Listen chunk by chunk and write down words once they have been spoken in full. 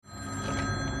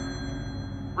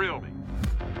Thrill Me.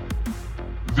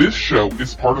 This show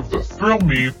is part of the Thrill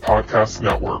Me Podcast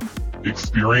Network.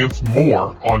 Experience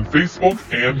more on Facebook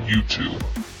and YouTube.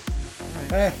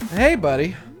 Hey,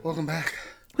 buddy. Welcome back.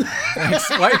 Thanks.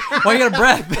 Why you got a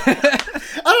breath?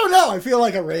 I don't know. I feel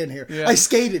like I ran here. Yeah. I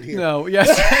skated here. No, yes.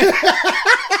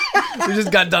 We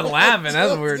just got done laughing.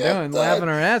 That's what we were doing. Laughing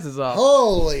our asses off.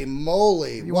 Holy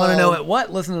moly. You want to know at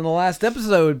what? Listen to the last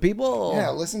episode, people.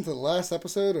 Yeah, listen to the last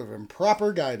episode of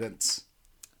Improper Guidance.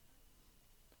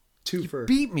 Twofer.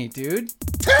 Beat me, dude.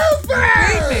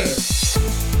 Twofer! Beat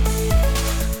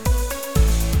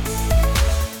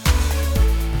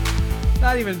me.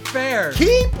 Not even fair.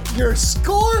 Keep your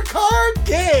scorecard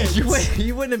games.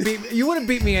 You wouldn't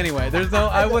beat me anyway. There's no.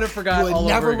 I would have forgot You all would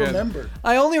never over again. remember.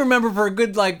 I only remember for a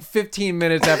good 15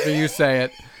 minutes after you say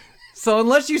it. So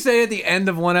unless you say it at the end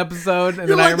of one episode, and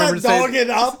You're then I like remember that to dog say it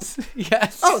up.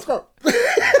 yes. Oh, it's cool.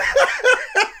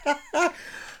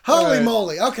 Holy right.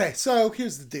 moly. Okay, so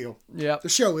here's the deal. Yep. The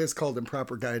show is called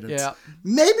Improper Guidance. Yeah.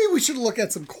 Maybe we should look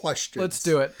at some questions. Let's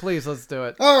do it, please. Let's do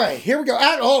it. All right, here we go.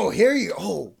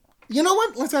 You know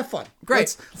what? Let's have fun.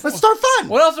 Great. Let's start fun.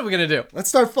 What else are we gonna do? Let's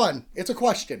start fun. It's a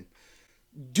question.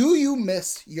 Do you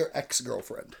miss your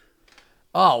ex-girlfriend?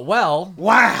 Oh well.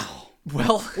 Wow.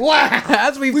 Well. Wow.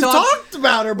 As we've talked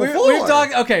about her before. We've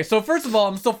talked. Okay, so first of all,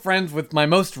 I'm still friends with my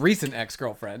most recent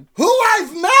ex-girlfriend. Who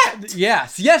I've met.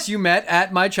 Yes, you met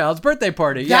at my child's birthday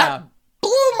party. That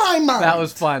blew my mind. That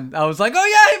was fun. I was like, oh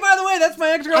yeah, hey, by the way, that's my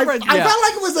ex-girlfriend. I felt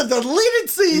like it was a deleted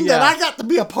scene that I got to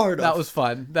be a part of. That was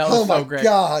fun. That was so great. Oh my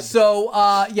God. So,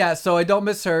 so I don't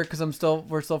miss her because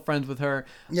we're still friends with her.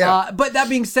 Yeah. But that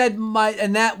being said,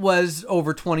 that was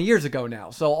over 20 years ago now.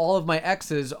 So all of my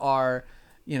exes are,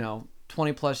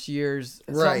 20 plus years.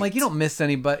 So I'm like, you don't miss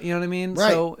anybody. You know what I mean?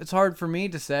 Right. So it's hard for me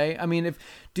to say. I mean,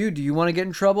 do you want to get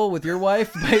in trouble with your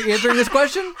wife by answering this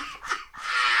question?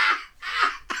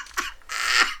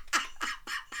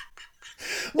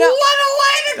 What a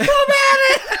way to come at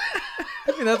it!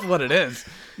 I mean, that's what it is.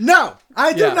 No,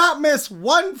 I do Yeah. not miss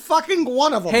one fucking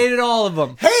one of them. Hated all of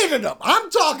them. Hated them. I'm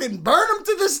talking burn them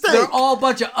to the stake. They're all a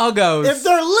bunch of uggos. If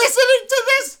they're listening to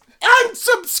this,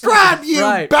 unsubscribe, you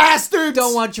Right. bastards.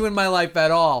 Don't want you in my life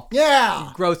at all.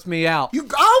 Yeah. Gross me out.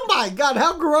 Oh my God,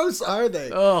 how gross are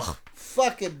they? Ugh.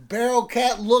 Fucking barrel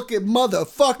cat looking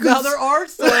motherfuckers. Now there are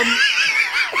some.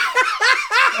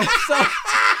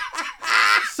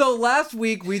 So last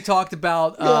week we talked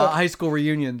about high school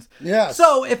reunions. Yes.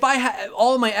 So if I had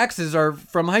all of my exes are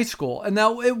from high school, and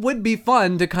now it would be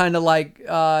fun to kind of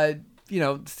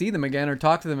see them again or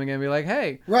talk to them again and be like,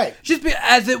 hey. Right. Just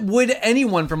as it would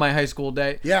anyone from my high school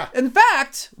day. Yeah. In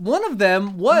fact, one of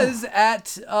them was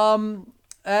at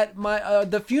my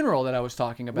the funeral that I was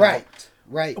talking about.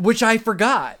 Right. Which I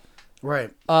forgot.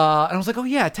 Right. And I was like, oh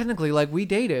yeah, technically, we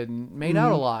dated and made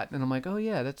out a lot. And I'm like, oh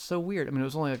yeah, that's so weird. I mean, it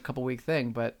was only a couple week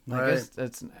thing, but I guess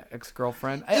that's an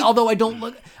ex-girlfriend. Although I don't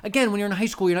look, again, when you're in high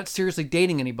school, you're not seriously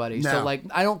dating anybody. No. So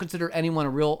I don't consider anyone a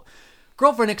real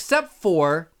girlfriend except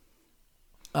for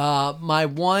my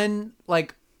one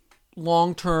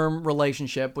long-term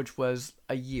relationship, which was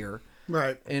a year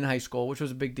in high school, which was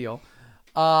a big deal.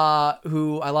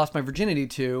 Who I lost my virginity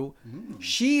to.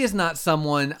 She is not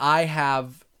someone I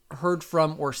have heard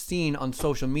from or seen on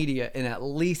social media in at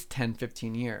least 10,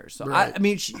 15 years. So I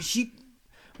mean, she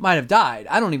might have died.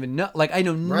 I don't even know. I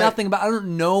know nothing about, I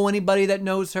don't know anybody that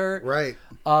knows her. Right.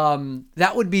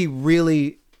 That would be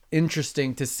really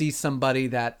interesting to see somebody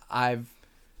that I've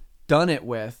done it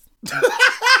with.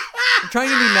 I'm trying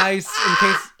to be nice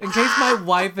in case my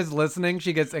wife is listening.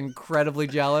 She gets incredibly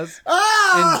jealous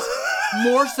and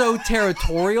more so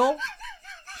territorial.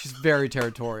 She's very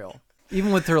territorial.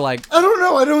 Even with her I don't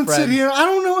know. I don't friends. sit here. I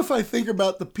don't know if I think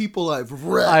about the people I've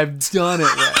read. I've done it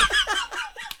with.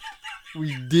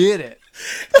 We did it.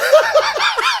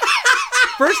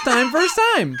 First time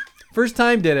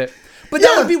did it. But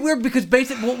that would be weird because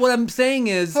basically what I'm saying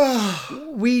is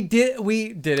we did it.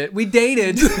 We dated. We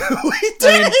did.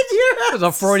 It was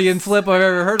a Freudian slip if I've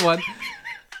ever heard one.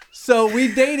 So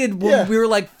we dated when we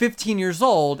were 15 years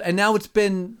old, and now it's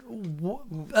been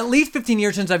at least 15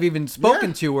 years since I've even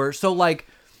spoken to her. So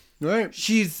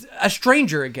she's a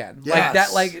stranger again. Yes.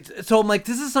 So I'm like,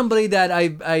 this is somebody that I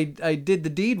did the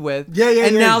deed with.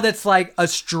 And now that's a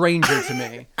stranger to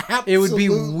me. It would be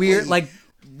weird.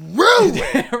 Rude.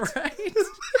 Right?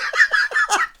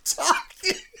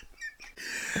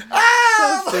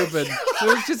 Oh, so stupid. It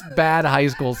was just bad high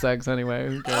school sex anyway.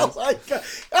 Who cares?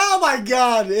 Oh my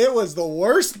God. It was the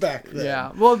worst back then.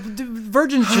 Yeah. Well,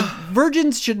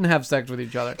 virgins shouldn't have sex with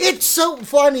each other. It's so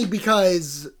funny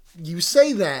because you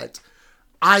say that.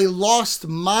 I lost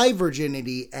my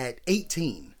virginity at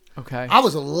 18. Okay. I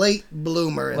was a late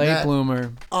bloomer. Late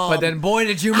bloomer. But then, boy,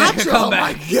 did you make a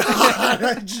comeback. Oh, my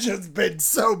God. It's just been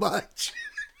so much.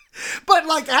 But,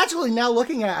 like, actually, now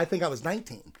looking at it, I think I was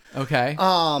 19. Okay.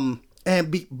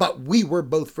 But we were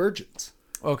both virgins.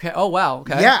 Okay. Oh, wow.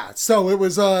 Okay. Yeah. So it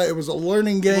was a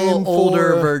learning game. A little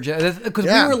older virgin. Because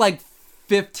we were like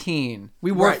 15.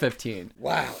 We were 15.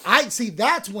 Wow.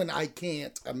 That's when I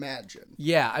can't imagine.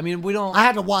 Yeah. I mean, we don't. I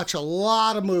had to watch a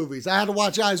lot of movies. I had to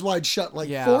watch Eyes Wide Shut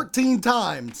 14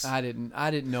 times. I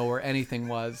didn't know where anything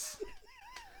was.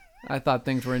 I thought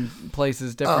things were in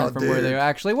places different from where they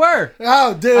actually were.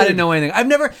 Oh, dude. I didn't know anything.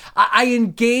 I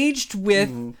engaged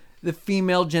with the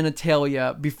female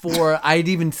genitalia before I'd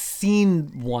even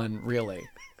seen one, really.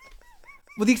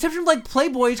 With the exception of, like,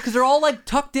 Playboys, because they're all, like,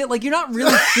 tucked in. Like, you're not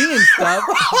really seeing stuff.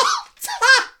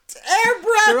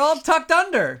 They're all tucked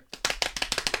under.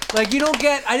 Like, you don't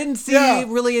get... I didn't see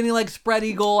really any, like, spread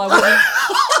eagle. I wasn't...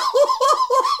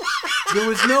 There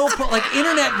was no... Like,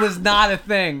 internet was not a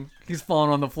thing. He's falling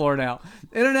on the floor now.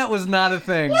 Internet was not a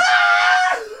thing.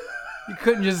 You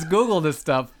couldn't just Google this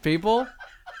stuff, people.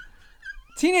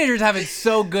 Teenagers have it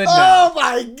so good now. Oh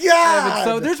my God!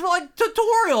 So there's like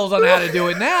tutorials on how to do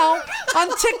it now.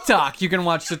 On TikTok, you can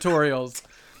watch tutorials.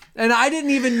 And I didn't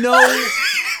even know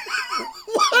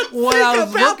what I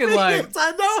was looking like.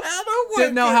 I know how to work.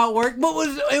 Didn't know how it worked. But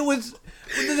it was.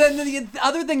 Then the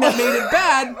other thing that made it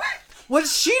bad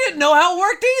was she didn't know how it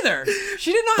worked either.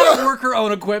 She didn't know how to work her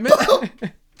own equipment.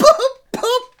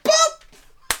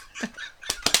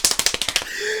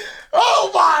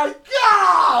 Oh my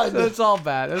God! So it's all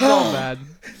bad. It's all bad.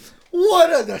 What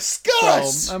a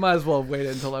disgust! So I might as well have waited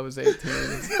until I was 18.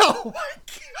 Oh my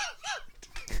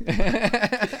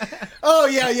God! Oh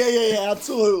yeah,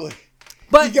 absolutely.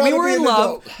 But we were in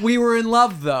love. Adult. We were in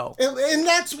love, though. And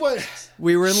that's what...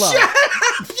 We were in love. Shut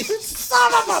up, you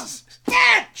son of a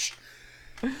bitch!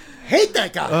 Hate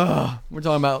that guy. We're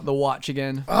talking about the watch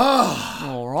again.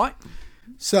 All right.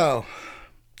 So,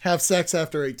 have sex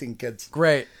after 18, kids.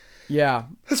 Great. Yeah.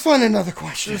 Let's find another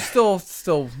question. It's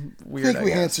still weird. I think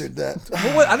we answered that.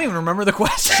 Well, I don't even remember the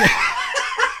question.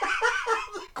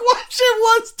 The question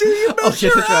was, do you miss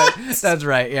your ex? That's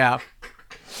right. Yeah.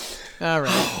 All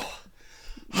right.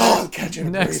 Oh, catching a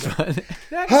Next breather. one.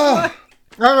 Next one.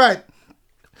 All right.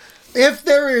 If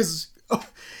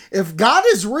God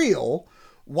is real,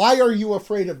 why are you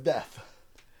afraid of death?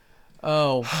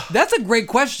 Oh, that's a great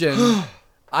question.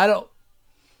 I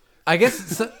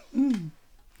guess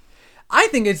I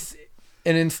think it's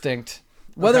an instinct.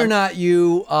 Whether or not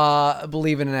you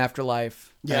believe in an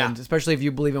afterlife, and especially if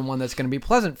you believe in one that's going to be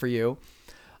pleasant for you,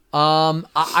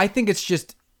 I think it's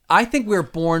just... I think we're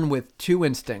born with two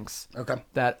instincts. Okay.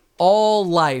 That all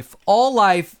life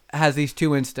has these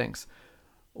two instincts.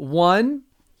 One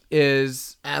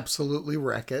is... absolutely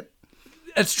wreck it.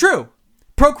 It's true.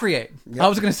 Procreate. Yep. I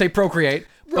was going to say procreate,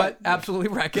 but absolutely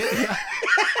wreck it. Yeah.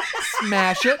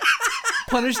 Smash it.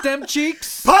 Punish them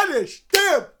cheeks. Punish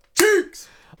them cheeks.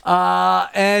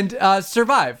 And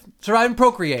survive. Survive and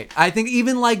procreate. I think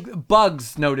even like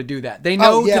bugs know to do that. They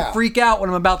know to freak out when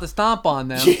I'm about to stomp on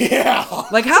them. Yeah.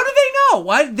 Like, how do they know?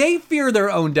 Why they fear their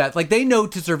own death? Like, they know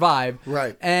to survive.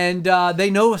 Right. And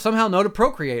they somehow know to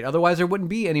procreate. Otherwise, there wouldn't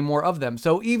be any more of them.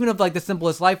 So even of like the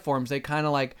simplest life forms, they kind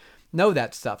of like know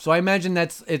that stuff. So I imagine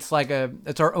it's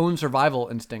our own survival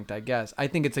instinct, I guess. I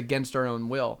think it's against our own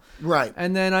will. Right.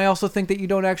 And then I also think that you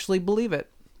don't actually believe it.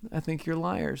 I think you're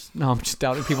liars. No, I'm just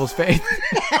doubting people's faith.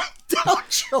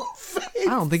 Doubt your faith.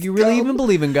 I don't think you really even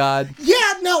believe in God.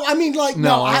 Yeah, no, I mean, like,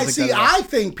 no, I I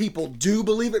think people do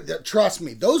believe it. Trust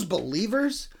me, those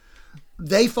believers,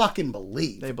 they fucking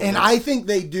believe. They believe. And I think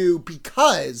they do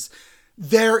because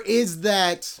there is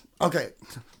that, okay,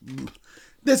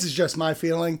 this is just my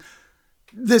feeling.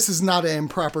 This is not an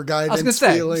improper guidance I was going to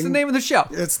say, feeling. it's the name of the show.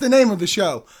 It's the name of the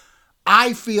show.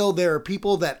 I feel there are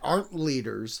people that aren't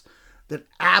leaders that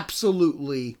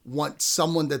absolutely want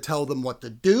someone to tell them what to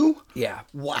do,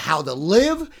 how to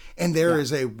live, and there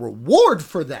is a reward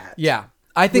for that. Yeah,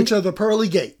 I think which are the pearly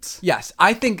gates. Yes,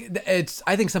 I think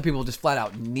some people just flat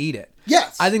out need it.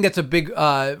 Yes, I think that's a big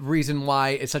reason why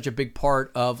it's such a big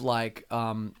part of like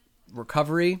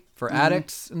recovery for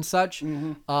addicts and such,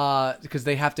 because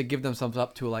they have to give themselves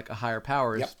up to like a higher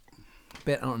powers. Yep.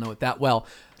 But I don't know it that well,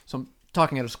 so I'm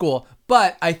talking out of school.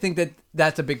 But I think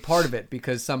that's a big part of it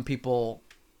because some people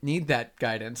need that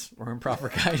guidance or improper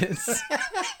guidance.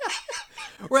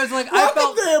 Whereas, like, I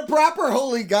felt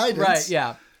right?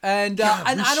 Yeah, and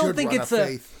I don't think it's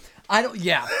I don't.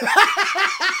 Yeah,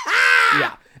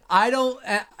 yeah. I don't.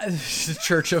 The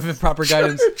Church of Improper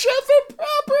Guidance. Church of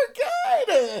Improper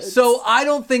it. So I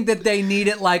don't think that they need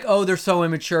it like, oh, they're so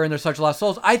immature and they're such lost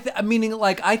souls. Meaning,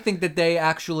 like, I think that they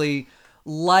actually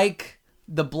like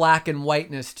the black and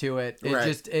whiteness to it.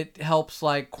 It helps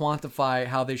like quantify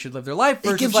how they should live their life.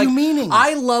 It gives you meaning.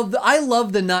 I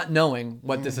love the not knowing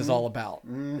what this is all about.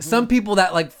 Some people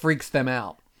that like freaks them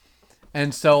out.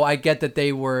 And so I get that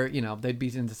they were, they'd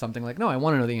be into something like, no, I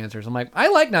want to know the answers. I'm like, I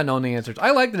like not knowing the answers.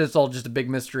 I like that it's all just a big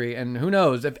mystery. And who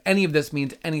knows if any of this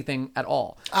means anything at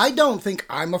all. I don't think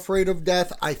I'm afraid of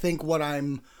death. I think what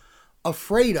I'm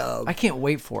afraid of, I can't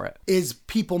wait for it, is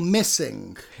people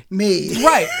missing me.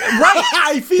 Right.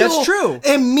 I feel that's true.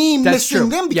 And me missing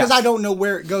them because yes. I don't know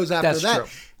where it goes after that's that. True.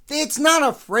 It's not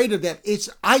afraid of that. It's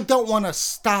I don't want to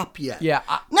stop yet. Yeah.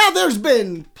 Now there's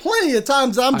been plenty of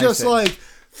times I'm just like,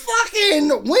 fucking,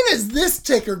 when is this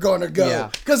ticker gonna go?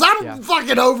 Because I'm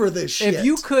fucking over this shit. If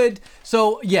you could,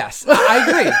 so yes, I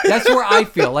agree. That's where I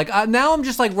feel like now I'm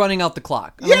just like running out the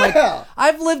clock. I'm like,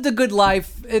 I've lived a good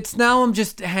life. It's now I'm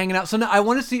just hanging out. So now I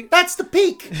want to see. That's the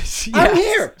peak. I'm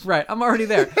here. Right, I'm already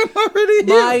there. I'm already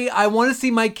here. I want to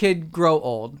see my kid grow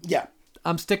old. Yeah,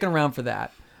 I'm sticking around for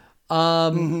that.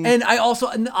 And I also,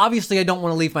 and obviously, I don't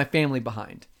want to leave my family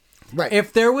behind. Right.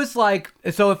 If there was like,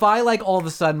 so if I like all of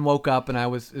a sudden woke up and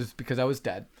it's because I was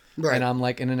dead, right, and I'm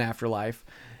like in an afterlife,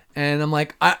 and I'm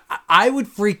like, I would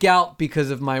freak out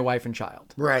because of my wife and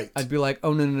child. Right. I'd be like,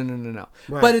 oh no.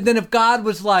 Right. But then if God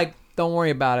was like, don't worry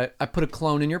about it, I put a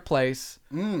clone in your place.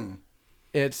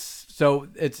 It's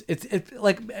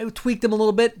like it tweaked them a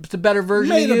little bit. It's a better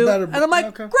version of you. And I'm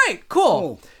like, great,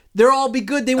 cool. They'll all be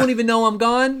good. They won't even know I'm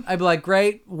gone. I'd be like,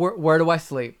 great, where do I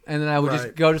sleep? And then I would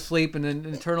just go to sleep in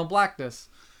eternal blackness.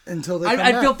 Until they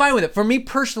I'd feel fine with it. For me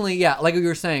personally, yeah, like you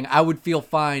were saying, I would feel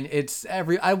fine.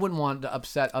 I wouldn't want to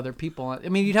upset other people. I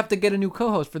mean, you'd have to get a new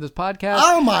co-host for this podcast.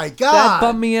 Oh my God. That'd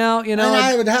bum me out, And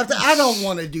I would have to, I don't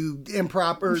want to do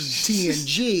improper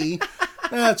TNG.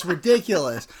 That's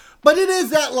ridiculous. But it is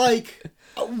that like,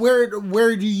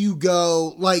 where do you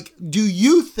go? Like, do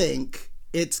you think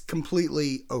it's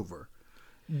completely over?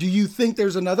 Do you think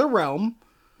there's another realm?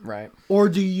 Right. Or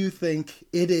do you think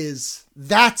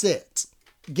that's it?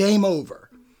 Game over.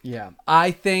 Yeah.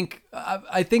 I think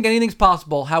anything's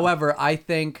possible. However, I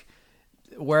think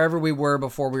wherever we were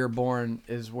before we were born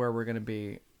is where we're going to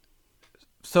be.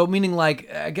 So meaning like,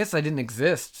 I guess I didn't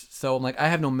exist. So I'm like, I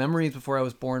have no memories before I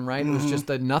was born, right? It was just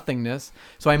a nothingness.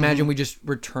 So I imagine we just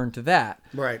return to that.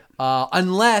 Right.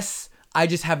 Unless I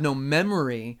just have no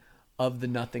memory of the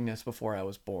nothingness before I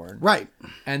was born. Right.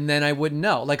 And then I wouldn't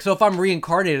know. Like, so if I'm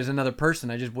reincarnated as another person,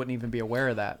 I just wouldn't even be aware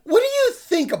of that. What do you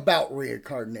think about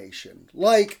reincarnation?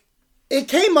 Like,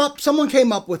 someone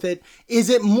came up with it.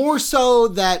 Is it more so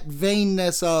that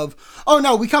vainness of, oh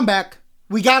no, we come back.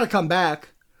 We got to come back.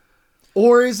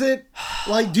 Or is it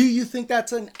like, do you think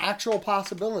that's an actual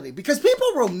possibility? Because people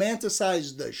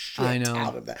romanticize the shit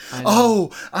out of that.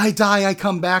 Oh, I die, I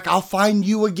come back, I'll find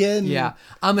you again. Yeah,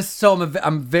 I'm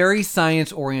very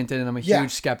science oriented and I'm a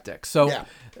huge skeptic. So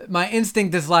my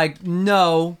instinct is like,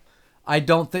 no, I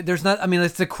don't think there's not. I mean,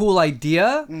 it's a cool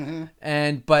idea,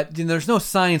 but there's no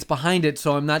science behind it.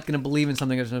 So I'm not going to believe in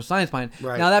something there's no science behind.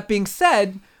 Right. Now that being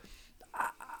said,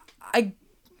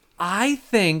 I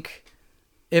think.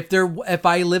 If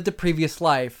I lived a previous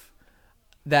life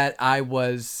that I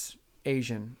was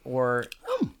Asian or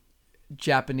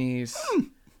Japanese,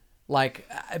 like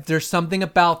if there's something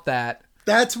about that,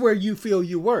 that's where you feel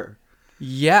you were.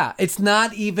 Yeah, it's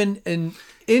not even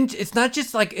it's not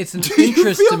just like it's an interest to me. Did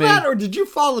you feel that, or did you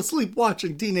fall asleep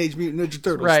watching Teenage Mutant Ninja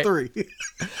Turtles 3?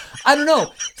 I don't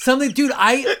know. Dude,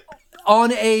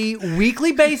 on a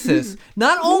weekly basis,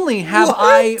 not only have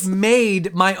I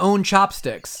made my own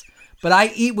chopsticks, but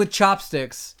I eat with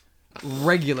chopsticks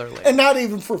regularly. And not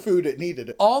even for food, it needed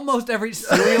it. Almost every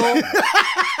cereal.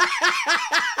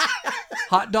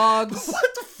 Hot dogs. What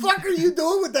the fuck are you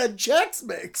doing with that Chex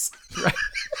Mix? Right.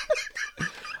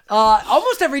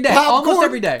 Almost every day. Popcorn, almost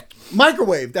every day.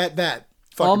 Microwave that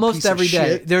fucking almost piece every of day.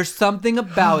 Shit. There's something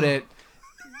about it.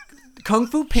 Kung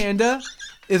Fu Panda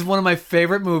is one of my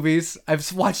favorite movies.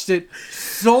 I've watched it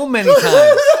so many times. That's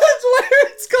where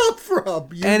it's come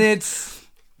from. And it's...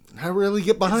 I really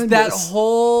get behind that this.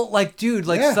 whole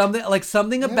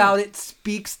something about it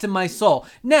speaks to my soul.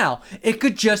 Now it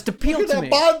could just appeal Look at to that me.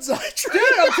 bonsai tree. Dude,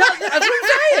 that's what I'm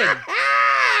saying.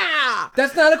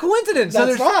 That's not a coincidence.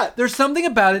 That's not. There's something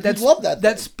about it love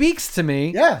that speaks to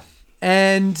me. Yeah.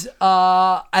 And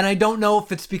I don't know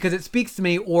if it's because it speaks to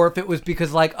me or if it was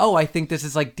because like, oh, I think this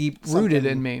is like deep rooted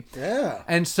in me. Yeah.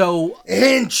 And so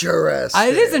interesting.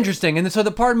 It is interesting. And so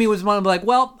the part of me was wanting to be like,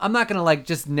 well, I'm not going to like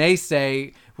just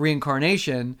naysay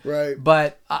reincarnation. Right.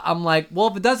 But I'm like, well,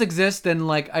 if it does exist, then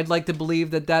like I'd like to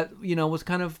believe that, you know, was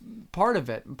kind of part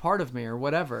of it and part of me or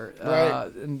whatever. Right.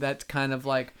 And that's kind of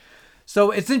like,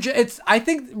 so it's I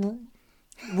think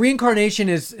reincarnation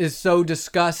is so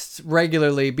discussed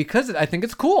regularly because I think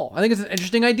it's cool. I think it's an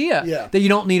interesting idea. Yeah. That you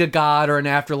don't need a God or an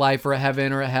afterlife or a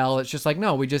heaven or a hell. It's just like,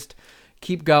 no, we just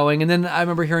keep going. And then I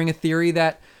remember hearing a theory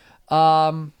that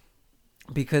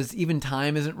because even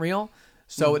time isn't real,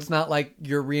 so it's not like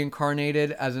you're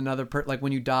reincarnated as another like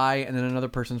when you die and then another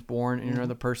person's born and you're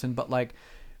another person, but like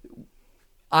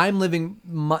I'm living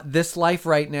this life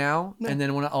right now, and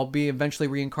then when I'll be eventually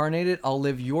reincarnated, I'll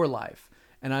live your life.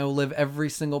 And I will live every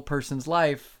single person's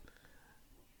life.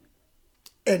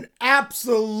 And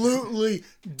absolutely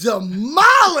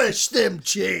demolish them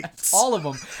cheeks. All of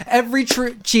them. Every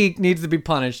cheek needs to be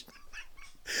punished.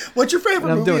 What's your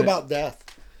favorite movie about death?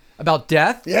 About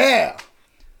death? Yeah.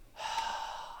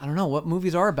 I don't know. What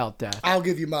movies are about death? I'll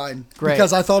give you mine. Great.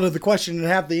 Because I thought of the question and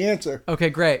have the answer.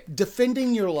 Okay, great.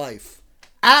 Defending Your Life.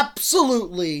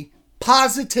 Absolutely,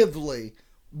 positively,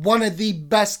 one of the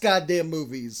best goddamn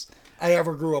movies I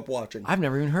ever grew up watching. I've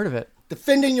never even heard of it.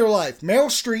 Defending Your Life. Meryl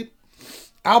Streep,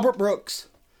 Albert Brooks.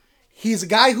 He's a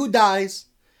guy who dies,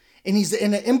 and he's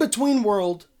in an in-between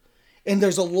world, and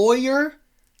there's a lawyer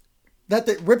that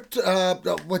ripped,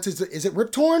 is it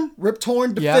Rip Torn? Rip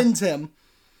Torn defends him,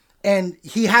 and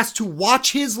he has to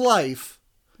watch his life.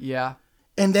 Yeah.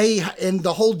 And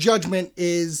the whole judgment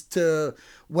is to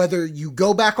whether you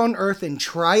go back on Earth and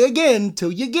try again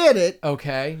till you get it.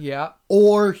 Okay, yeah.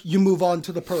 Or you move on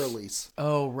to the pearlies.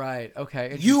 Oh, right.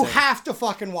 Okay. You have to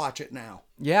fucking watch it now.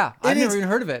 Yeah, I've never even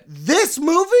heard of it. This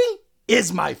movie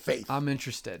is my favorite. I'm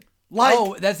interested. Like,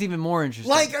 oh, that's even more interesting.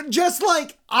 Like, just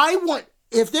like, I want...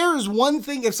 If there is one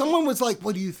thing, if someone was like,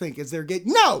 what do you think? Is there good?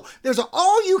 No, there's an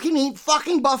all-you-can-eat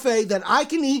fucking buffet that I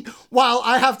can eat while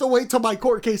I have to wait till my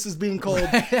court case is being called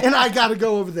and I got to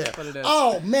go over there.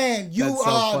 Oh, man,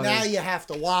 now you have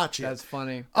to watch it. That's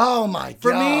funny. Oh, my God.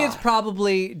 For me, it's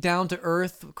probably Down to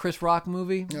Earth, Chris Rock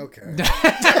movie. Okay.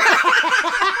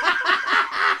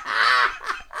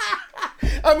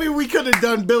 I mean, we could have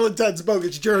done Bill and Ted's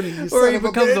Bogus Journey. Or he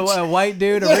becomes a white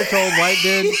dude, a rich old white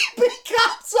dude. He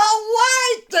becomes a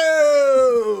white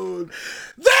dude.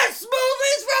 This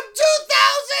movie's from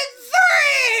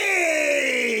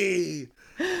 2003.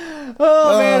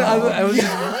 Oh man,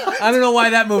 I don't know why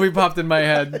that movie popped in my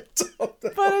head, but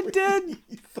it did.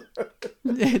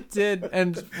 It did,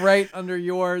 and right under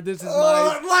your this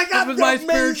was my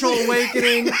spiritual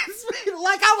awakening.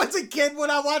 Like I was a kid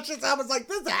when I watched this, I was like,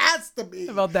 this has to be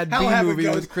about that B movie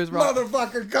with Chris Rock.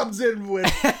 Motherfucker comes in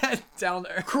with down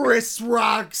there. Chris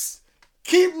Rock's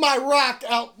keep my rock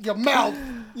out your mouth.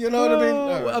 You know what I mean?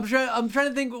 I'm trying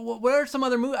to think. What are some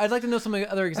other movies? I'd like to know some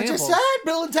other examples. I just said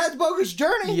Bill and Ted's Bogus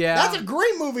Journey. Yeah, that's a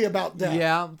great movie about death.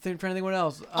 Yeah, I'm trying to think what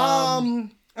else. I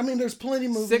mean, there's plenty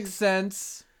of movies. Sixth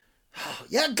Sense.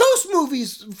 Yeah, ghost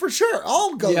movies for sure.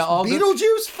 All ghosts. Yeah, all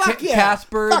Beetlejuice. Fuck yeah.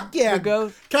 Casper. Fuck yeah. The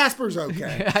ghost. Casper's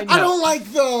okay. I don't like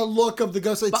the look of the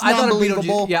ghost. It's not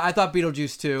believable. Yeah, I thought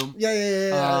Beetlejuice too.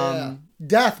 Yeah.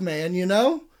 Death, man. You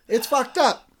know, it's fucked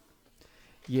up.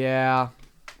 Yeah.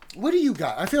 What do you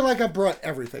got? I feel like I brought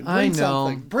everything. Bring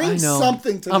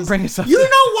something to this. I'm bringing something. You know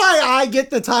why I get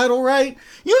the title right?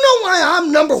 You know why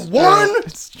I'm number one?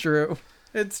 It's true.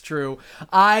 It's true.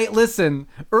 Listen,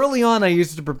 early on I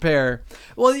used to prepare.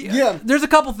 Well, yeah. There's a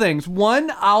couple things.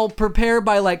 One, I'll prepare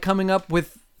by like coming up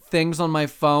with things on my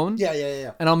phone.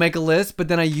 Yeah. And I'll make a list, but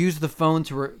then I use the phone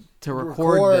to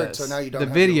record this, so now you don't the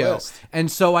have video. The list. And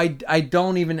so I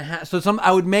don't even have,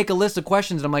 I would make a list of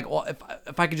questions and I'm like, well,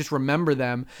 if I could just remember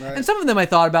them. Right. And some of them I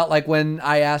thought about, like when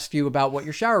I asked you about what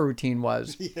your shower routine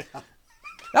was. Yeah.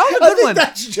 That was a good one.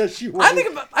 That's just you. I think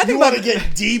you want to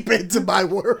get deep into my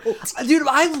world, dude.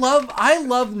 I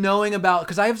love knowing about,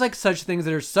 because I have like such things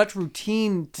that are such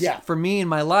routine for me in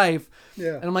my life.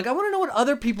 Yeah, and I'm like, I want to know what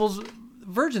other people's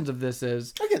versions of this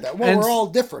is. I get that. Well, we're all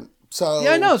different. So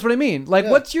yeah, I know. That's what I mean. Like,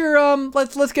 what's your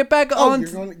let's get back on.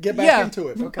 You're going to get back into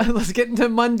it. Okay, let's get into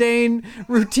mundane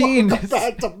routine. Welcome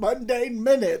back to Mundane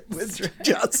Minute with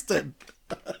Justin.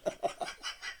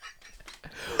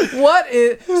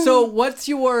 What's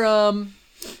your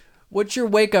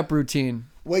wake up routine?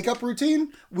 Wake up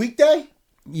routine? Weekday?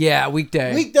 Yeah,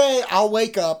 weekday. Weekday, I'll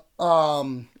wake up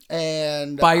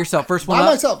and by yourself. First one by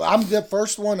up? myself. I'm the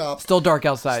first one up. Still dark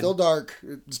outside. Still dark,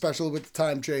 especially with the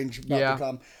time change about to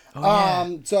come.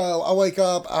 So I wake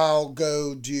up, I'll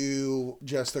go do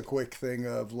just a quick thing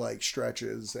of like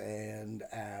stretches and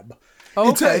ab.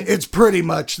 Okay. It's pretty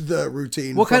much the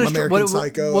routine from American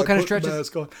Psycho. What kind of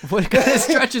stretches? What kind of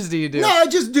stretches do you do? No, I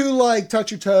just do like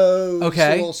touch your toes, a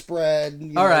little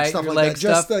spread, all right, stuff your like leg that,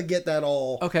 stuff. just to get that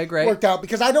all great. worked out.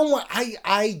 Because I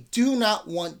do not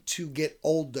want to get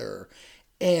older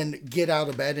and get out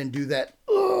of bed and do that.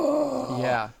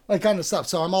 Like kind of stuff.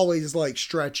 So I'm always like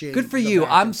stretching. Good for you.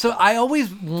 I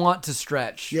always want to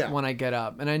stretch when I get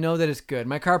up, and I know that it's good.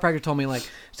 My chiropractor told me like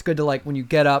it's good to like when you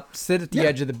get up, sit at the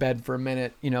edge of the bed for a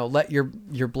minute, let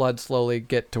your blood slowly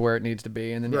get to where it needs to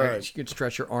be, and then you can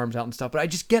stretch your arms out and stuff. But I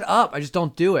just get up. I just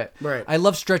don't do it. Right. I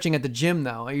love stretching at the gym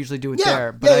though. I usually do it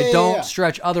there, but I don't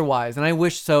stretch otherwise. And I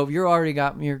wish so. You're already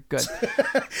got me. You're good.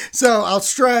 So I'll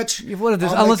stretch.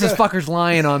 Unless this fucker's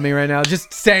lying on me right now,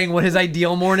 just saying what his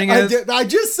ideal morning is. I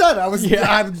just said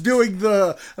I'm doing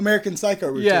the American Psycho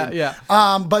routine. Yeah.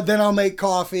 But then I'll make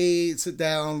coffee, sit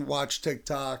down, watch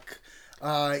TikTok.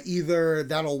 Either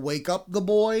that'll wake up the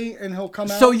boy and he'll come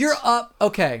out. So you're up,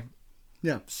 okay.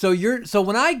 Yeah. So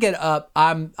when I get up,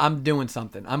 I'm doing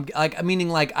something. I'm like, meaning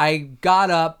like I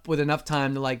got up with enough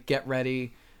time to like get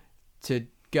ready to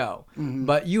go. Mm-hmm.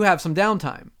 But you have some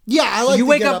downtime. Yeah, I like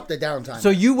to get up the downtime. So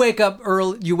you wake up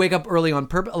early. You wake up early on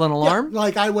an alarm. Yeah,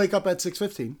 like I wake up at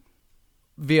 6:15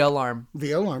 via alarm.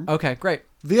 Okay, great.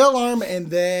 Via alarm, and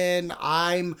then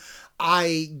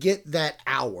I get that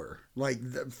hour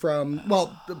from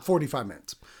 45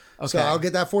 minutes. Okay. So I'll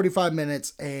get that 45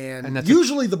 minutes, and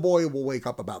usually the boy will wake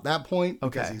up about that point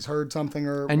because he's heard something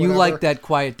or and whatever. You like that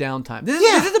quiet downtime. This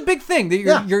is a big thing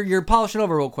that you're polishing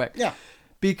over real quick. Yeah.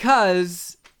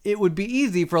 Because it would be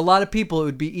easy for a lot of people. It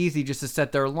would be easy just to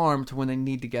set their alarm to when they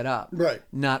need to get up, right?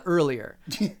 Not earlier.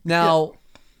 Now,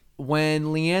 when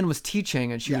Leanne was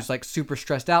teaching and she was like super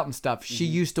stressed out and stuff, she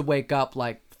used to wake up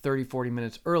like 30-40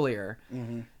 minutes earlier,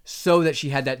 so that she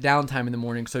had that downtime in the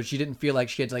morning, so she didn't feel like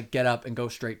she had to like get up and go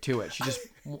straight to it.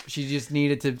 She just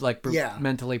needed to like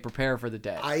mentally prepare for the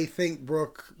day. I think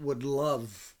Brooke would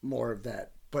love more of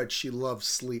that. But she loves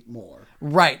sleep more.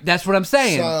 Right. That's what I'm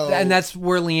saying. And that's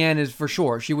where Leanne is for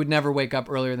sure. She would never wake up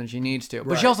earlier than she needs to.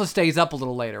 But she also stays up a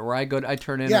little later where I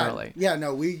turn in early. Yeah,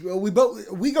 no, we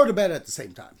go to bed at the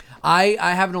same time. I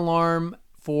have an alarm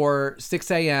for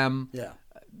 6 a.m. Yeah.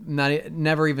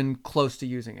 Never even close to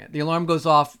using it. The alarm goes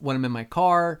off when I'm in my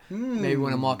car, maybe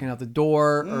when I'm walking out the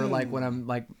door, or like when I'm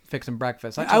like fixing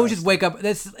breakfast. I would just wake up.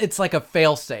 It's like a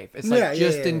fail safe. It's like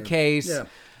in case. Yeah.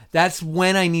 That's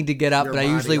when I need to get up, but I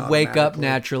usually wake up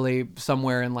naturally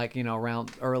somewhere in like, around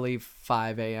early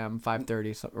 5 a.m.,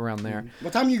 5:30, around there.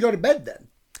 What time do you go to bed then?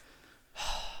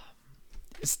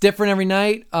 It's different every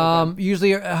night.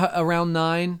 Usually around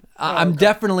 9. I'm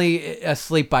definitely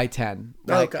asleep by 10.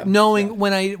 Like knowing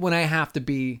when I have to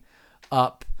be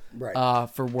up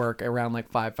for work around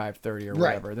like 5:30 or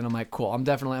whatever. Then I'm like, cool. I'm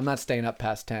not staying up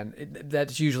past 10.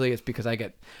 That's usually it's because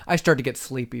I start to get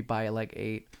sleepy by like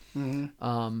 8.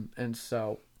 Mm-hmm. And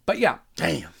so, but yeah.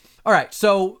 Damn. All right.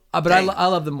 So, but I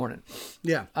love the morning.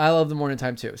 Yeah. I love the morning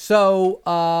time too. So,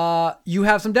 you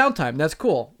have some downtime. That's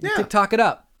cool. You TikTok it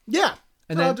up. Yeah.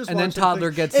 And then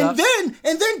toddler gets up.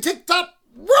 And then TikTok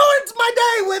ruins my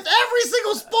day with every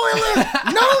single spoiler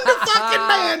known to fucking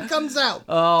man comes out.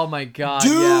 Oh my God.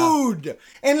 Dude. Yeah.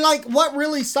 And like what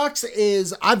really sucks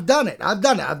is I've done it. I've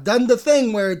done the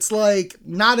thing where it's like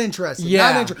not interested.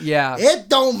 Yeah. It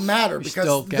don't matter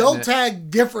because they'll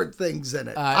tag different things in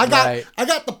it. I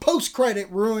got the post credit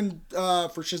ruined for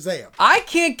Shazam. I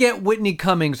can't get Whitney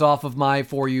Cummings off of my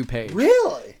For You page.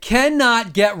 Really?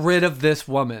 Cannot get rid of this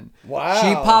woman. Wow.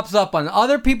 She pops up on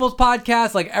other people's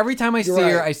podcasts. Like every time I see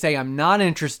her, I say I'm not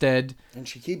interested. And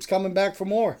she keeps coming back for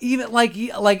more. Even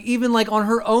on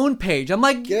her own page. I'm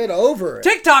like, get over it.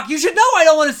 TikTok, you should know I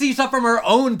don't want to see stuff from her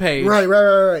own page.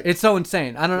 Right. It's so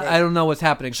insane. I don't know what's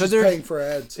happening. She's paying for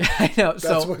ads. I know.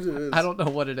 That's what it is. I don't know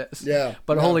what it is. Yeah.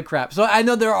 But holy crap. So I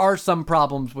know there are some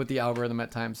problems with the algorithm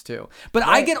at times too. But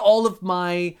I get all of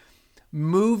my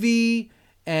movie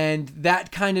and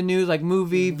that kind of news, like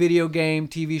movie, video game,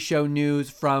 TV show news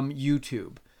from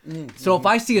YouTube. So if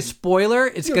I see a spoiler,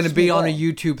 it's going to be on a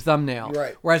YouTube thumbnail.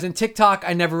 Right. Whereas in TikTok,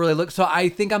 I never really look. So I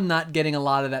think I'm not getting a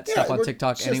lot of that stuff on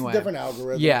TikTok anyway. It's a different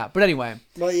algorithm. Yeah, but anyway.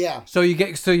 But yeah. So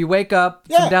you wake up,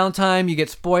 some downtime, you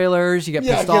get spoilers, you get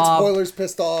pissed off. Yeah, get spoilers,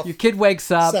 pissed off. Your kid wakes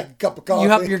up. Second cup of coffee. You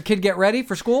help your kid get ready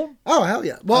for school? Oh, hell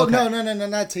yeah. Well, no,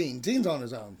 not Teen. Teen's on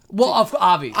his own. Well,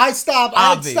 Avi. I'd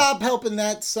stop helping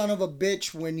that son of a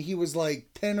bitch when he was like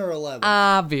 10 or 11.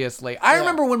 Obviously. I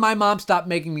remember when my mom stopped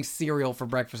making me cereal for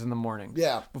breakfast. breakfast in the morning.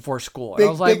 Yeah. Before school. And I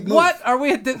was like, what? Are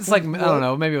we at this? It's like, I don't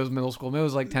know. Maybe it was middle school. Maybe it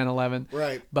was like 10, 11.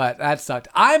 Right. But that sucked.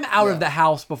 I'm out of the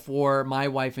house before my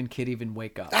wife and kid even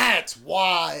wake up. That's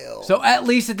wild. So at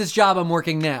least at this job I'm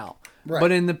working now. Right.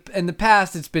 But in the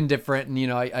past, it's been different,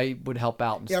 and I would help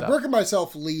out and stuff. Yeah, Brooke and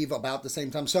myself leave about the same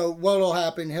time. So what'll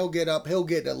happen? He'll get up. He'll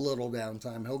get a little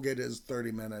downtime. He'll get his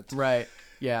 30 minutes. Right.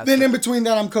 Yeah. Then in between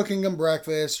that, I'm cooking him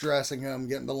breakfast, dressing him,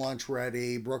 getting the lunch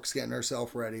ready. Brooke's getting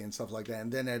herself ready and stuff like that.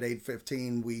 And then at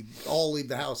 8:15, we all leave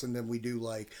the house, and then we do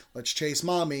let's chase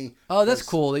mommy. Oh, that's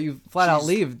cool that you flat out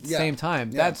leave at the same time.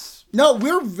 Yeah. That's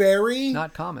we're very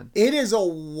not common. It is a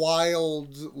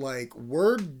wild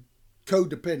we're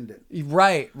codependent.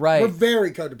 Right. We're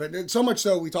very codependent. So much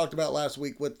so we talked about last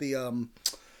week with the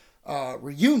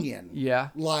reunion. Yeah.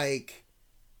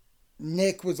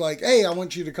 Nick was like, hey, I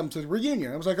want you to come to the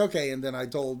reunion. I was like, okay. And then I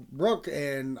told Brooke,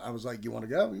 and I was like, you want to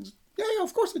go? He's yeah,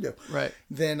 of course I do. Right.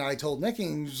 Then I told Nick,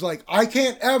 and he was like, I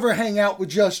can't ever hang out with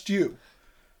just you.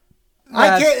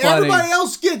 That's I can't. funny. Everybody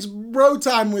else gets bro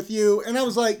time with you. And I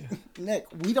was like, Nick,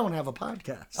 we don't have a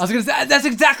podcast. I was going to say, that's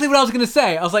exactly what I was going to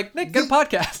say. I was like, Nick, get a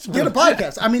podcast. Get a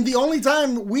podcast. I mean, the only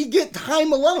time we get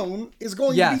time alone is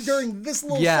going to be during this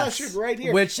little session right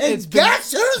here. Which and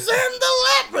guess who's in the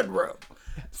laughing room?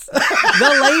 The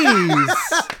ladies.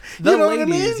 The you know ladies, what I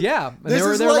mean? Yeah. And this they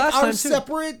were is there like last our time too.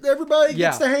 separate, everybody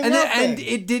gets to hang out. And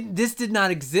this did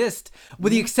not exist,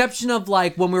 with the exception of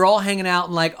when we were all hanging out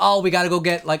and we got to go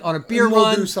get on a beer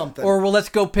run, do something. Or let's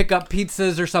go pick up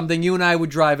pizzas or something. You and I would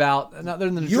drive out. And other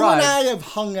than the you drive, and I have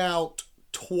hung out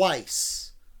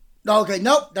twice. Okay,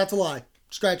 nope, that's a lie.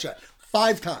 Scratch that.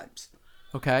 5 times.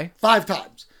 Okay. 5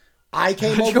 times. I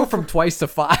came How'd over. you go from twice to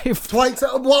 5? Twice.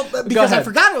 Well, because I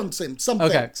forgot on some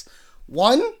things.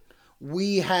 One,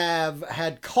 we have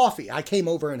had coffee. I came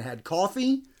over and had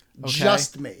coffee. Okay.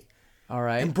 Just me. All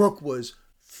right. And Brooke was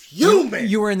fuming.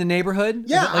 You were in the neighborhood?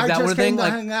 Yeah, I just came to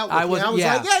hang out with you. I was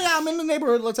like, yeah, I'm in the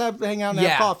neighborhood. Let's hang out and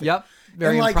have coffee. Yep.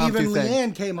 Very and impromptu even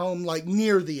thing. Leanne came home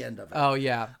near the end of it. Oh,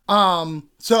 yeah.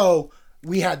 So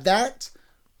we had that.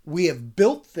 We have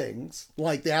built things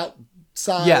like the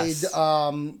outside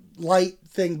light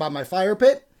thing by my fire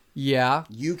pit. Yeah.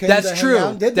 You came That's to true. hang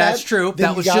out and did That's that. true. Then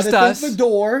that was just us. The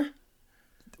door.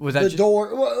 Was that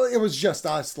door? Well, it was just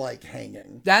us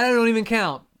hanging. That I don't even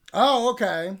count. Oh,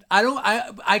 okay. I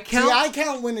count. See, I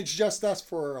count when it's just us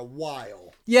for a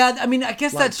while. Yeah, I mean, I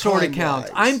guess that sort of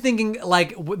counts. I'm thinking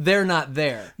they're not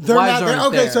there. They're Wives not there. aren't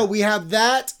Okay, there. so we have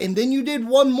that, and then you did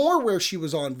one more where she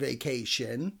was on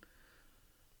vacation.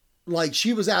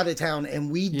 She was out of town,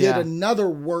 and we did another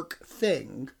work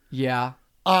thing. Yeah.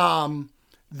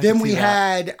 Then we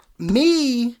had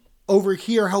me over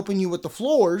here helping you with the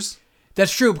floors.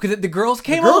 That's true, because the girls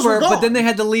came over, but then they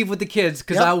had to leave with the kids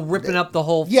because I was ripping up the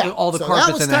whole all the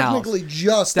carpets in the house. That was technically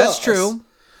just That's us. true.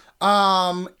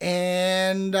 And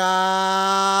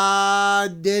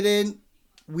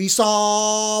we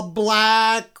saw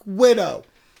Black Widow.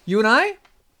 You and I?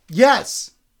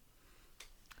 Yes.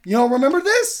 You don't remember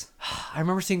this? I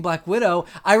remember seeing Black Widow.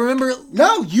 I remember...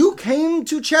 No, you came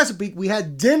to Chesapeake. We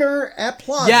had dinner at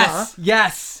Plaza.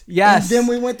 Yes. And then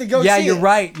we went to go see it. Yeah, you're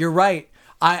right.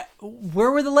 Where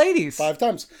were the ladies? 5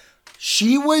 times.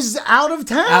 She was out of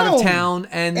town.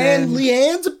 And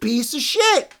Leanne's a piece of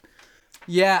shit.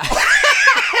 Yeah.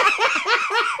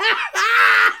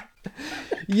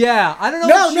 Yeah, I don't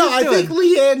know. No, I think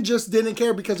Leanne just didn't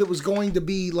care because it was going to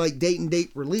be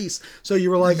date release. So you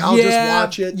were like, I'll just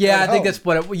watch it. Yeah, I think that's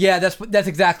what it. Yeah, that's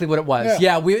exactly what it was.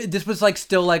 Yeah, this was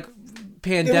still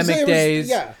pandemic days.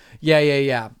 Yeah.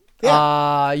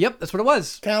 Yep, that's what it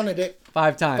was. Counted it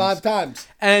 5 times. 5 times.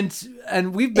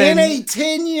 And we've been in a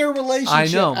 10-year relationship. I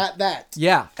know. At that.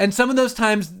 Yeah, and some of those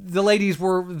times the ladies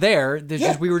were there.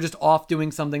 We were just off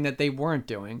doing something that they weren't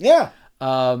doing. Yeah.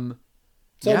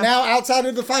 So now, outside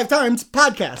of the 5 times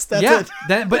podcast, that's it.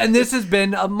 And this has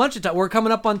been a bunch of time. We're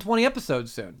coming up on 20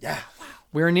 episodes soon. Yeah.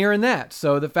 We're nearing that.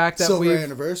 So the fact that Silver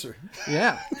anniversary.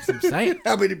 Yeah, that's insane.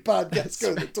 How many podcasts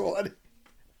go to 20?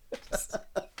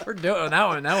 We're doing that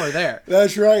one. Now we're there.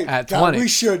 That's right. At 20. We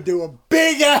should do a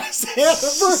big ass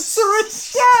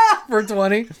anniversary for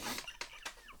 20.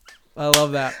 I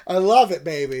love that. I love it,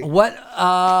 baby. What?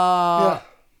 Oh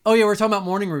yeah, we're talking about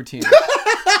morning routine.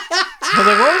 I was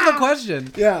like, what was the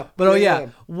question? Yeah. But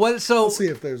what? So let's see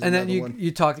if there's and then one.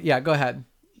 you talked. Yeah, go ahead.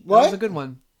 What? That was a good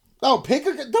one. Oh,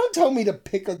 don't tell me to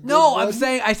pick a good one. I'm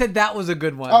saying I said that was a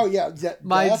good one. Oh yeah,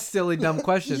 my silly dumb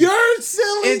question. Your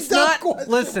silly dumb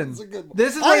question. Listen,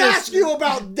 this is. I asked you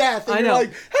about death, and you're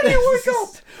like, "How do you wake up?"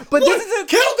 But this is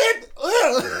killed it.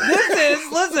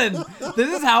 Listen.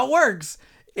 This is how it works.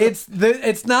 It's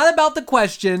not about the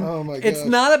question. Oh my gosh. It's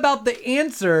not about the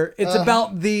answer. It's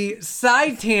about the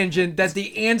side tangent that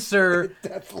the answer It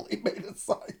definitely made a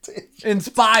side tangent.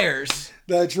 inspires.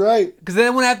 That's right. Because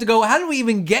then we have to go, how did we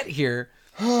even get here?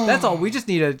 That's all. We just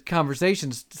need a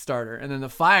conversation starter. And then the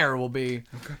fire will be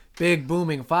big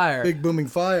booming fire. Big booming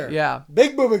fire. Yeah.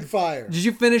 Big booming fire. Did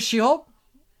you finish She-Hulk?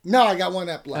 No, I got one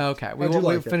up left. Okay.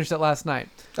 We finished it last night.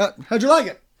 How'd you like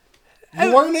it?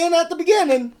 You weren't in at the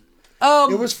beginning.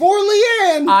 It was for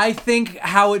Leanne. I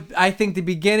think the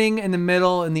beginning and the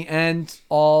middle and the end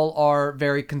all are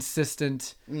very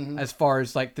consistent as far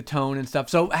as like the tone and stuff.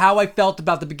 So how I felt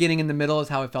about the beginning and the middle is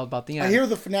how I felt about the end. I hear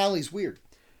the finale's weird.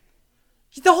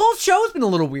 The whole show's been a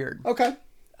little weird. Okay.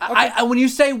 I when you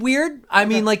say weird, I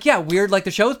mean like, yeah, weird like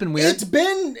the show's been weird. It's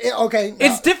been okay.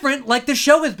 It's different like the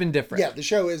show has been different. Yeah, the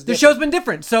show is different. The show's been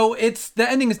different. So the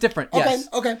ending is different. Yes.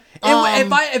 Okay.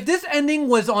 And if this ending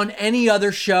was on any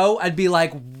other show, I'd be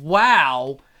like,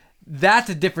 wow, that's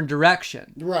a different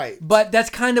direction. Right. But that's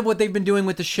kind of what they've been doing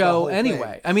with the show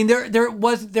anyway. Thing. I mean,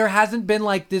 there hasn't been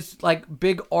like this like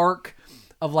big arc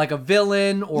of like a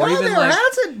villain or even there like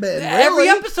hasn't been. Every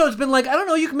really. episode's been like, I don't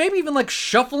know, you can maybe even like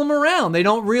shuffle them around. They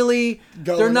don't really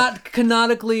they're not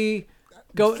canonically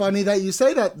go. Funny that you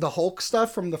say that. The Hulk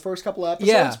stuff from the first couple of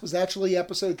episodes was actually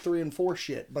episode 3 and 4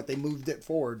 shit, but they moved it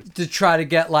forward to try to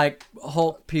get like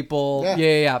Hulk people.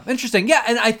 Yeah. Interesting. Yeah,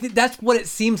 and I think that's what it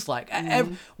seems like.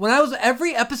 When I was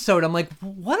every episode, I'm like,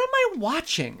 what am I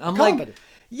watching? I'm Comedy. like.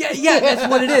 Yeah, that's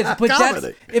what it is.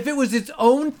 But if it was its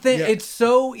own thing, it's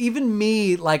so, even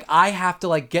me, like, I have to,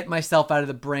 like, get myself out of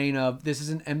the brain of, this is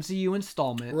an MCU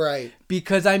installment. Right.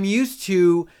 Because I'm used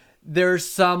to, there's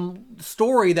some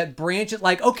story that branches,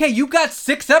 like, okay, you got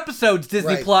 6 episodes,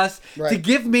 Disney Plus, to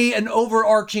give me an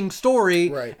overarching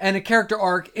story and a character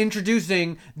arc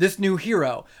introducing this new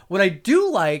hero. What I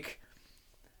do like,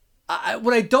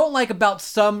 what I don't like about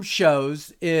some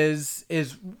shows is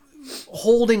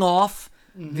holding off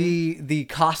the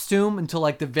costume until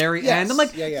like the very end. I'm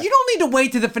like, you don't need to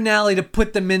wait to the finale to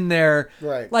put them in there.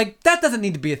 Right. Like that doesn't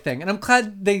need to be a thing. And I'm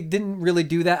glad they didn't really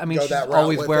do that. I mean, she's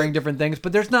always wearing different things,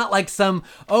 but there's not like some,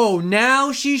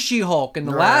 now she's She-Hulk in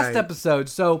the last episode.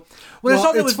 So when I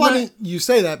saw it was funny you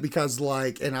say that because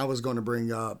like, and I was going to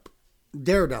bring up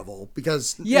Daredevil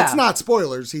because it's not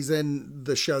spoilers. He's in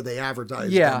the show they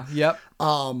advertised.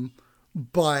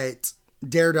 But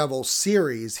Daredevil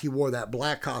series, he wore that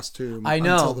black costume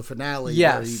until the finale.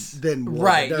 Yes. Where he then wore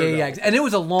Daredevil. And it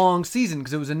was a long season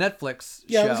because it was a Netflix show.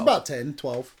 Yeah, it was about 10,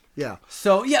 12. Yeah.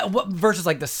 So, versus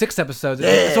like the 6 episodes.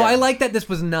 Yeah. So I like that this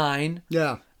was 9.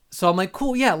 Yeah. So I'm like,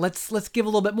 cool, let's give a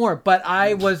little bit more. But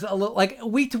I was a little, like,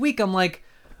 week to week, I'm like,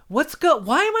 why am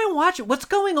I watching? What's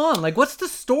going on? Like, what's the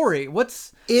story?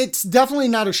 It's definitely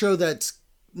not a show that's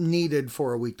needed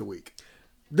for a week to week.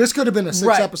 This could have been a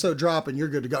 6-episode drop and you're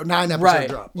good to go. 9-episode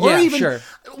drop. Or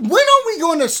when are we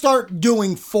going to start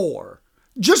doing 4?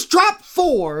 Just drop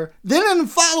 4, then in the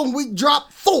following week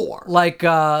drop 4.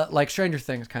 Like Stranger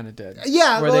Things kind of did.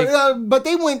 Yeah, but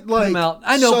they went like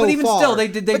I know, but even still they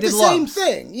did lumps. Same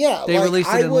thing. Yeah. They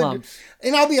released it in lumps.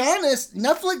 And I'll be honest,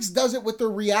 Netflix does it with their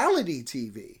reality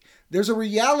TV. There's a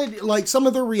reality, like some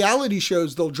of their reality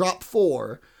shows, they'll drop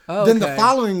 4. Then the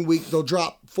following week, they'll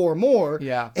drop 4 more.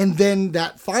 Yeah. And then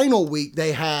that final week,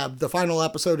 they have the final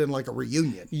episode in like a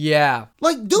reunion. Yeah.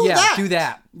 Like, do that.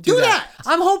 Do that.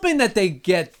 I'm hoping that they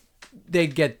get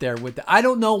there with it. I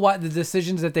don't know what the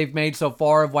decisions that they've made so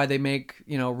far of why they make,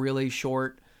 really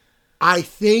short. I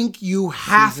think you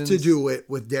have to do it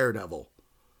with Daredevil.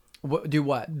 Do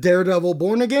what? Daredevil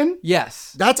Born Again?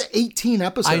 Yes. That's 18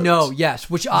 episodes. I know, yes.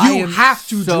 Which I am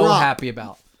so happy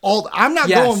about. I'm not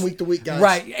going week to week, guys.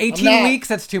 Right. 18 weeks,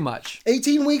 that's too much.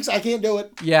 18 weeks, I can't do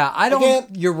it. Yeah, I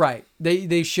don't. You're right.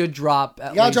 They should drop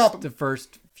at least the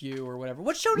first few or whatever.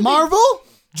 What show did Marvel?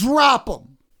 Drop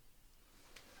them.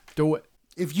 Do it.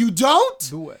 If you don't,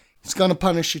 do it. It's going to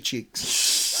punish your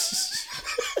cheeks.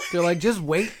 They're like, just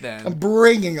wait then. I'm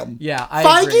bringing them. Yeah, I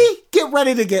Feige, agree. Get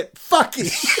ready to get fucky.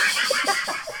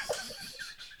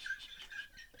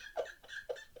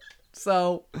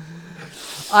 So,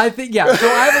 I think, so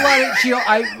I have a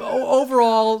lot of,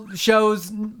 overall shows,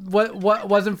 what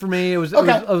wasn't for me, it was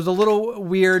a little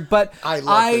weird, but I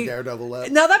love the Daredevil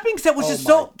episode. Now, that being said, which is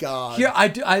so, God. Here,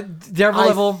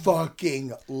 Daredevil. I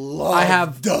fucking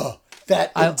loved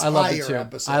that entire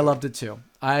episode. I loved it too.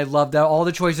 I loved all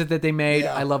the choices that they made.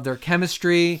 Yeah. I loved their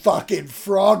chemistry. Fucking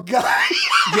frog guy.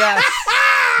 Yes.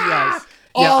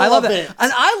 Yeah, I love that.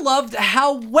 And I loved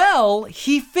how well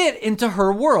he fit into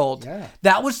her world. Yeah.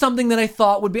 That was something that I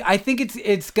thought would be, I think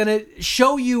it's going to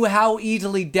show you how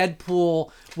easily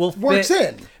Deadpool will fit. Works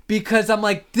in. because I'm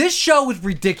like, this show is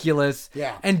ridiculous.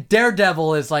 Yeah. And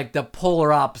Daredevil is like the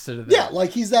polar opposite of that. Yeah, like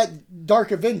he's that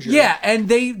Dark Avenger. Yeah, and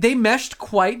they meshed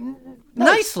quite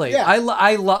nicely. Yeah.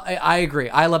 I agree.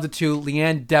 I loved it too.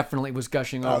 Leanne definitely was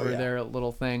gushing over their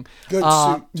little thing. Good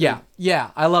suit.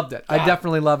 Yeah, I loved it. I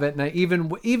definitely love it. And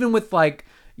even with like,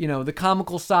 you know, the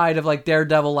comical side of like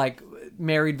Daredevil, like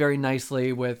married very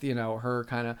nicely with, you know, her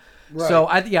kind of. Right. So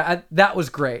that was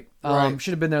great.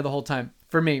 Should have been there the whole time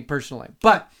for me personally.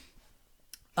 But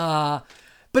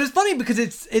it's funny because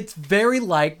it's very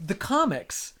like the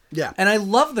comics. Yeah. And I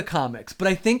love the comics, but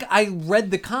I think I read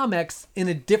the comics in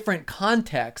a different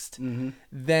context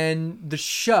than the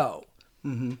show.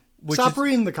 Mm-hmm. Stop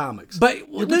reading the comics.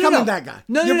 But you're becoming that guy.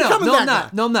 No, I'm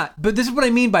not. No, I'm not. But this is what I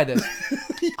mean by this.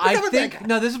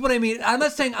 This is what I mean. I'm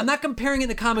not comparing it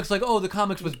to comics like, oh, the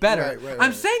comics was better. Right.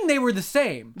 I'm saying they were the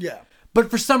same. Yeah. But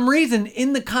for some reason,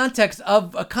 in the context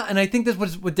of and I think this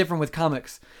was what's different with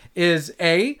comics is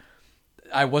I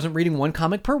wasn't reading one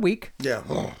comic per week. Yeah.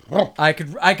 I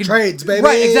could trades, baby.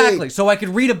 Right, exactly. So I could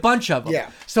read a bunch of them. Yeah.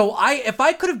 So if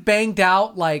I could have banged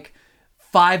out like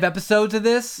 5 episodes of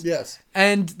this. Yes.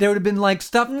 And there would have been like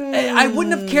stuff. I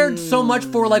wouldn't have cared so much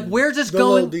for like, where's this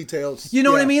going? Little details. You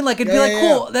know what I mean? Like it'd be like,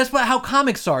 cool. That's how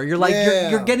comics are. You're like,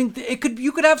 you're getting,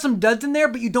 you could have some duds in there,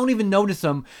 but you don't even notice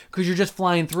them because you're just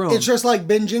flying through them. It's just like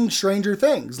binging Stranger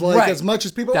Things. Like as much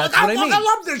as people are like, I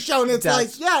love this show. And it's like,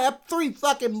 Ep 3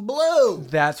 fucking blew.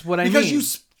 That's what I mean. Because you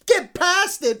skip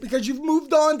past it because you've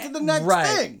moved on to the next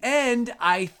thing. And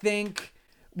I think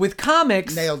with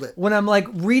comics, nailed it. When I'm like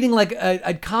reading like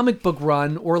a comic book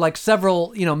run or like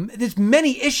several, you know, there's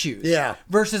many issues. Yeah.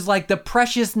 Versus like the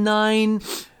precious 9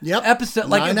 episode.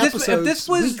 Like if this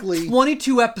was weekly.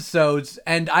 22 episodes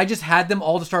and I just had them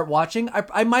all to start watching,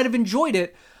 I might have enjoyed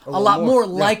it a lot more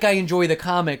like I enjoy the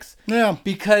comics. Yeah.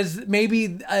 Because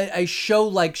maybe a show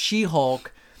like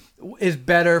She-Hulk is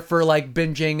better for like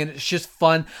binging and it's just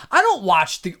fun. I don't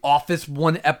watch The Office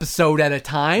 1 episode at a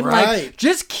time. Right. Like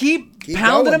just keep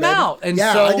pounding them out. And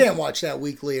so I didn't watch that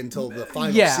weekly until the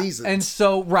final season. And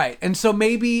so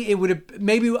maybe it would have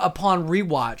upon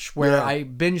rewatch where I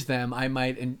binge them, I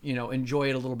might enjoy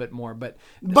it a little bit more. But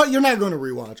you're not going to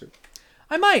rewatch it.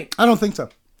 I might. I don't think so.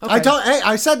 Okay.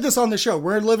 I said this on the show.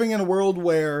 We're living in a world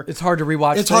where it's hard to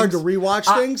rewatch. It's hard to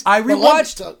rewatch things. I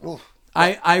rewatched.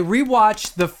 I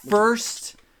rewatched the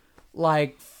first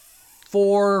like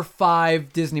 4 or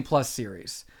 5 Disney Plus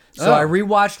series. So I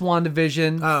rewatched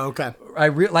WandaVision. Oh, okay.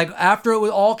 After it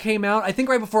all came out, I think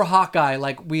right before Hawkeye,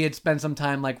 like we had spent some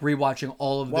time like rewatching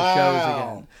all of the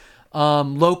shows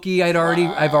again. Loki, I've already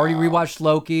rewatched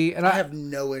Loki, and I have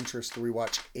no interest to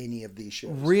rewatch any of these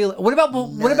shows. Really? What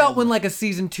about when like a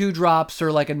season 2 drops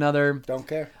or like another? Don't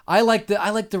care. I like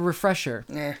the refresher.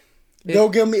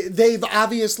 They've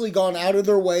obviously gone out of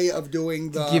their way of doing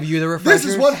give you the refreshers.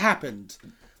 This is what happened.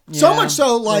 So much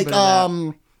so, like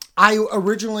I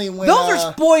originally those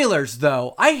are spoilers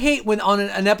though. I hate when on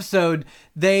an episode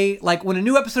they like when a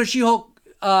new episode of She-Hulk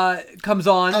comes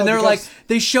on and they're like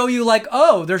they show you like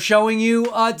they're showing you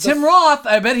Tim Roth.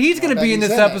 I bet he's going to be in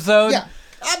this episode. Yeah,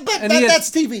 I bet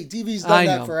that's TV. TV's done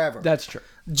that forever. That's true.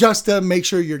 Just to make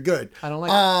sure you're good. I don't like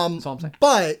it. That's all I'm saying.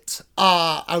 But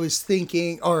I was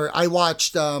thinking, or I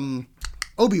watched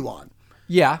Obi-Wan.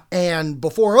 Yeah. And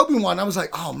before Obi-Wan, I was like,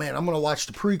 oh man, I'm going to watch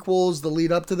the prequels, the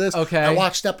lead up to this. Okay. I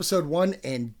watched episode 1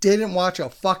 and didn't watch a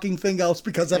fucking thing else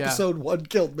because episode 1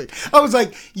 killed me. I was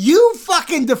like, you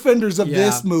fucking defenders of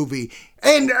this movie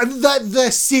and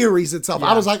the series itself.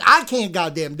 I was like, I can't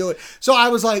goddamn do it. So I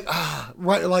was like,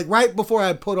 right before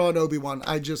I put on Obi-Wan,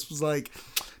 I just was like,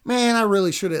 man, I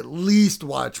really should at least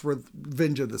watch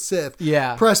Revenge of the Sith.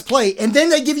 Yeah. Press play. And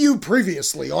then they give you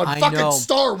previously on fucking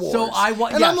Star Wars. So I'm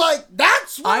like,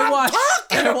 that's what I'm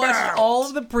talking about. I watched all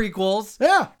of the prequels.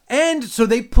 Yeah. And so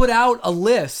they put out a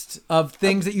list of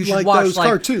things that you should watch. Those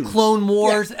cartoons. Clone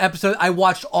Wars episodes. I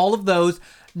watched all of those.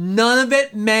 None of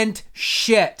it meant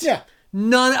shit. Yeah.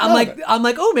 I'm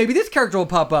like, oh, maybe this character will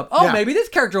pop up. Oh, maybe this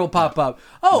character will pop up.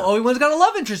 Oh, Obi-Wan's got a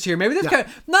love interest here. Maybe this character.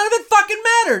 None of it fucking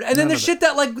mattered. And then the shit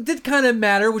that like did kind of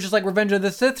matter, which is like Revenge of the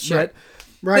Sith shit.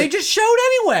 Right. They just showed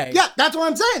anyway. Yeah, that's what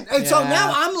I'm saying. And so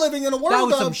now I'm living in a world that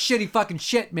was some shitty fucking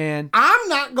shit, man. I'm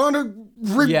not going to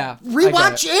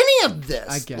rewatch any of this.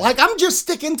 I get it. Like, I'm just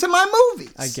sticking to my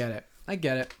movies. I get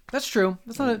it. That's true.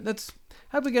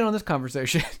 How'd we get on this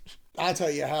conversation? I'll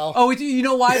tell you how. Oh, you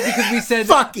know why? Because we said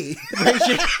fucky.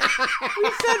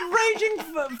 We said raging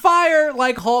fire,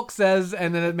 like Hulk says,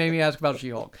 and then it made me ask about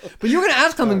She-Hulk. But you were going to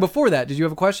ask something before that. Did you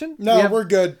have a question? No, we're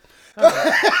good.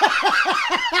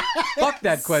 Fuck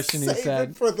that question, he Save said.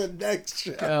 it for the next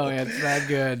show. Oh, yeah, it's that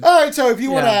good. All right, so if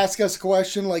you want to ask us a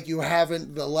question like you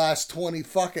haven't the last 20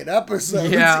 fucking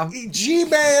episodes,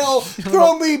 Gmail,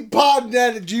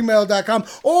 throwmepodnet@gmail.com,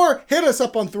 or hit us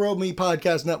up on Throw Me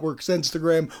Podcast Network's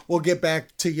Instagram. We'll get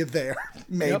back to you there.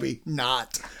 Maybe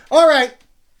not. All right.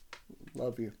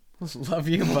 Love you. Love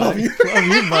you, buddy. Love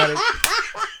you, buddy.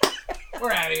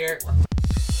 We're out of here.